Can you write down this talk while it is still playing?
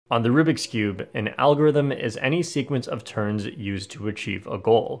On the Rubik's Cube, an algorithm is any sequence of turns used to achieve a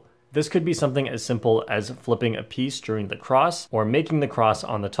goal. This could be something as simple as flipping a piece during the cross or making the cross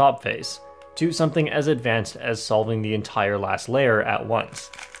on the top face, to something as advanced as solving the entire last layer at once.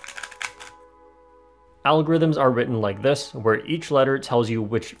 Algorithms are written like this, where each letter tells you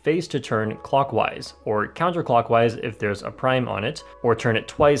which face to turn clockwise, or counterclockwise if there's a prime on it, or turn it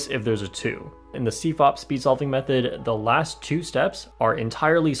twice if there's a 2. In the CFOP speed solving method, the last 2 steps are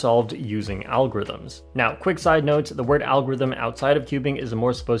entirely solved using algorithms. Now, quick side note, the word algorithm outside of cubing is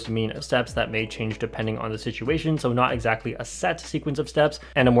more supposed to mean steps that may change depending on the situation, so not exactly a set sequence of steps,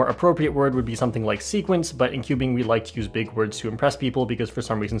 and a more appropriate word would be something like sequence, but in cubing we like to use big words to impress people because for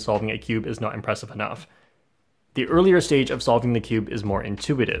some reason solving a cube is not impressive enough. The earlier stage of solving the cube is more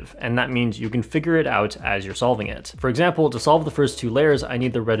intuitive, and that means you can figure it out as you're solving it. For example, to solve the first 2 layers, I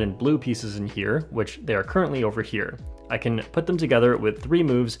need the red and blue pieces in here, which they are currently over here. I can put them together with 3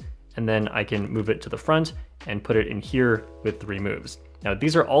 moves, and then I can move it to the front and put it in here with 3 moves. Now,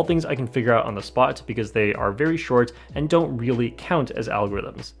 these are all things I can figure out on the spot because they are very short and don't really count as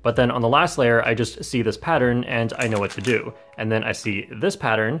algorithms. But then on the last layer, I just see this pattern and I know what to do. And then I see this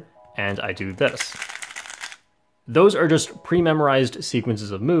pattern and I do this. Those are just pre-memorized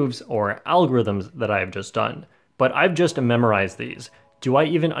sequences of moves or algorithms that I have just done. But I've just memorized these. Do I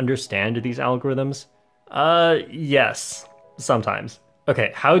even understand these algorithms? Yes, sometimes.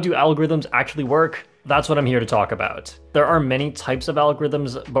 Okay, how do algorithms actually work? That's what I'm here to talk about. There are many types of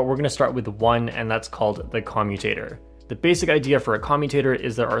algorithms, but we're gonna start with one, and that's called the commutator. The basic idea for a commutator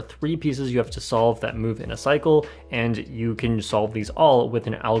is there are 3 pieces you have to solve that move in a cycle, and you can solve these all with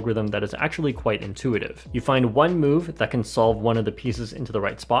an algorithm that is actually quite intuitive. You find one move that can solve one of the pieces into the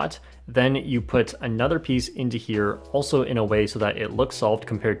right spot, then you put another piece into here also in a way so that it looks solved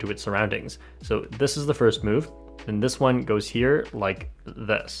compared to its surroundings. So this is the first move, then this one goes here like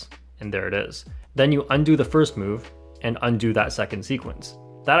this, and there it is. Then you undo the first move and undo that second sequence.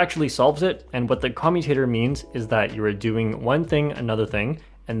 That actually solves it, and what the commutator means is that you are doing one thing, another thing,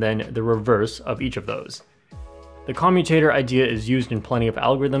 and then the reverse of each of those. The commutator idea is used in plenty of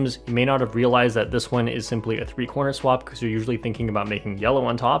algorithms. You may not have realized that this one is simply a 3-corner swap because you're usually thinking about making yellow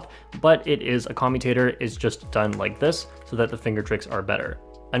on top, but it is a commutator. It's just done like this so that the finger tricks are better.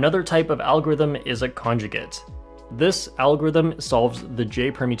 Another type of algorithm is a conjugate. This algorithm solves the J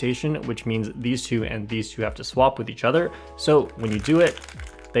permutation, which means these 2 and these 2 have to swap with each other. So when you do it,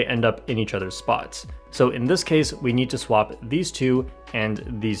 they end up in each other's spots. So in this case, we need to swap these 2 and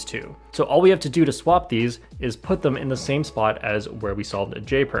these 2. So all we have to do to swap these is put them in the same spot as where we solved a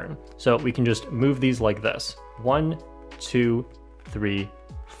J perm. So we can just move these like this. 1, 2, 3,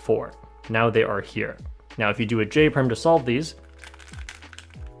 4. Now they are here. Now if you do a J perm to solve these,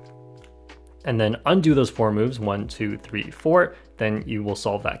 and then undo those 4 moves, 1, 2, 3, 4, then you will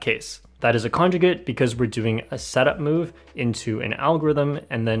solve that case. That is a conjugate because we're doing a setup move into an algorithm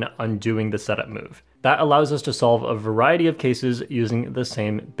and then undoing the setup move. That allows us to solve a variety of cases using the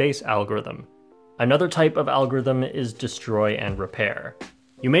same base algorithm. Another type of algorithm is destroy and repair.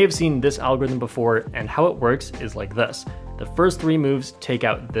 You may have seen this algorithm before, and how it works is like this. The first 3 moves take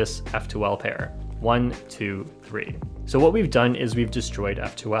out this F2L pair. 1, 2, 3. So what we've done is we've destroyed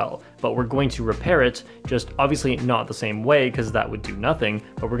F2L, but we're going to repair it, just obviously not the same way because that would do nothing,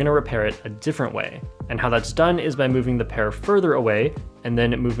 but we're gonna repair it a different way. And how that's done is by moving the pair further away and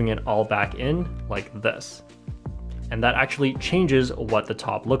then moving it all back in like this. And that actually changes what the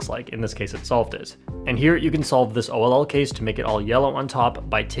top looks like. In this case, it solved it. And here you can solve this OLL case to make it all yellow on top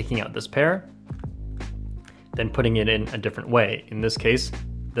by taking out this pair, then putting it in a different way. In this case,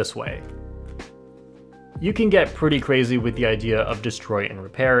 this way. You can get pretty crazy with the idea of destroy and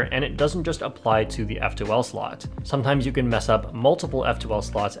repair, and it doesn't just apply to the F2L slot. Sometimes you can mess up multiple F2L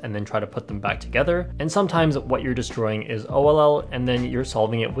slots and then try to put them back together, and sometimes what you're destroying is OLL and then you're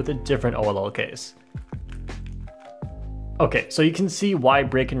solving it with a different OLL case. Okay, so you can see why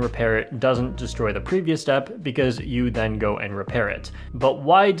break and repair doesn't destroy the previous step, because you then go and repair it. But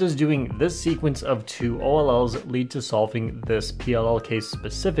why does doing this sequence of 2 OLLs lead to solving this PLL case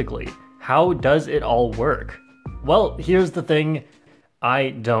specifically? How does it all work? Well, here's the thing, I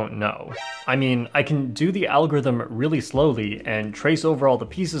don't know. I mean, I can do the algorithm really slowly and trace over all the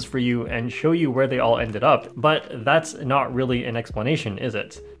pieces for you and show you where they all ended up, but that's not really an explanation, is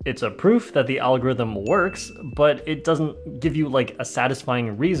it? It's a proof that the algorithm works, but it doesn't give you like a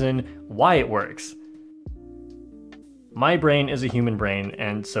satisfying reason why it works. My brain is a human brain,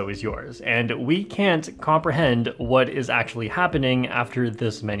 and so is yours, and we can't comprehend what is actually happening after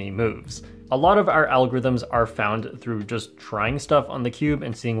this many moves. A lot of our algorithms are found through just trying stuff on the cube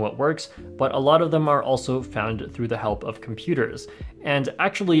and seeing what works, but a lot of them are also found through the help of computers. And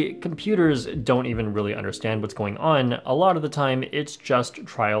actually, computers don't even really understand what's going on. A lot of the time, it's just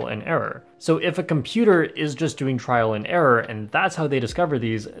trial and error. So if a computer is just doing trial and error and that's how they discover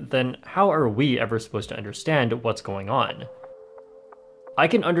these, then how are we ever supposed to understand what's going on? I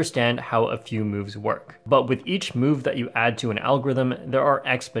can understand how a few moves work, but with each move that you add to an algorithm, there are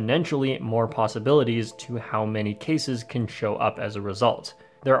exponentially more possibilities to how many cases can show up as a result.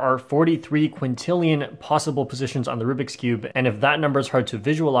 There are 43 quintillion possible positions on the Rubik's Cube, and if that number is hard to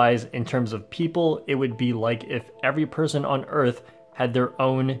visualize in terms of people, it would be like if every person on Earth had their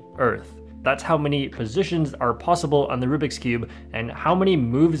own Earth. That's how many positions are possible on the Rubik's Cube, and how many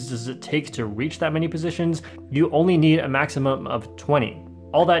moves does it take to reach that many positions? You only need a maximum of 20.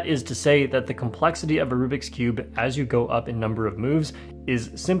 All that is to say that the complexity of a Rubik's Cube as you go up in number of moves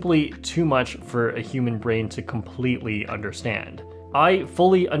is simply too much for a human brain to completely understand. I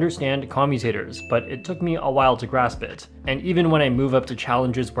fully understand commutators, but it took me a while to grasp it. And even when I move up to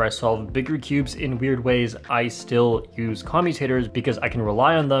challenges where I solve bigger cubes in weird ways, I still use commutators because I can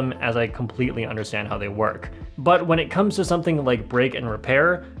rely on them as I completely understand how they work. But when it comes to something like break and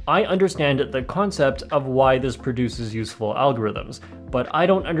repair, I understand the concept of why this produces useful algorithms, but I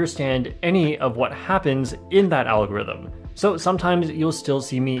don't understand any of what happens in that algorithm. So sometimes you'll still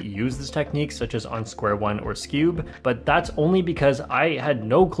see me use this technique, such as on square one or skewb, but that's only because I had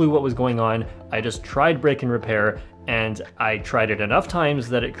no clue what was going on. I just tried break and repair, and I tried it enough times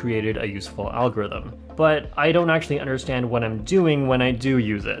that it created a useful algorithm. But I don't actually understand what I'm doing when I do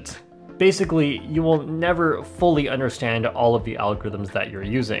use it. Basically, you will never fully understand all of the algorithms that you're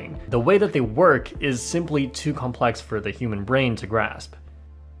using. The way that they work is simply too complex for the human brain to grasp.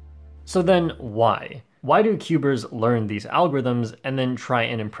 So then why? Why do cubers learn these algorithms and then try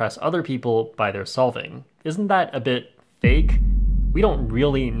and impress other people by their solving? Isn't that a bit fake? We don't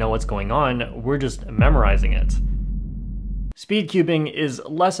really know what's going on, we're just memorizing it. Speed cubing is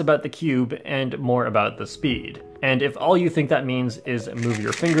less about the cube and more about the speed. And if all you think that means is move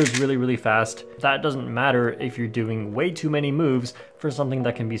your fingers really, really fast, that doesn't matter if you're doing way too many moves for something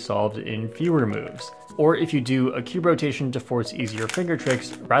that can be solved in fewer moves. Or if you do a cube rotation to force easier finger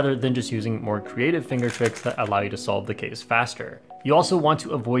tricks rather than just using more creative finger tricks that allow you to solve the case faster. You also want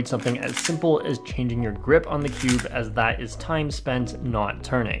to avoid something as simple as changing your grip on the cube, as that is time spent not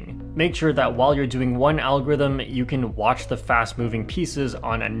turning. Make sure that while you're doing one algorithm, you can watch the fast moving pieces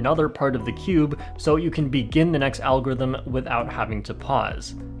on another part of the cube so you can begin the next algorithm without having to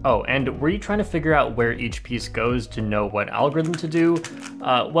pause. Oh, and were you trying to figure out where each piece goes to know what algorithm to do?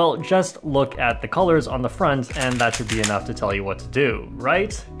 Well, just look at the colors on the front and that should be enough to tell you what to do,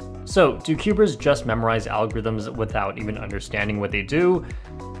 right? So, do cubers just memorize algorithms without even understanding what they do?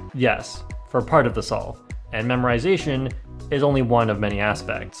 Yes, for part of the solve. And memorization is only one of many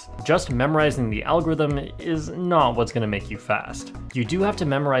aspects. Just memorizing the algorithm is not what's going to make you fast. You do have to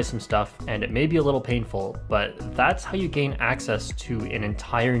memorize some stuff, and it may be a little painful, but that's how you gain access to an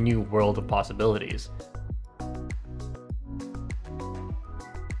entire new world of possibilities.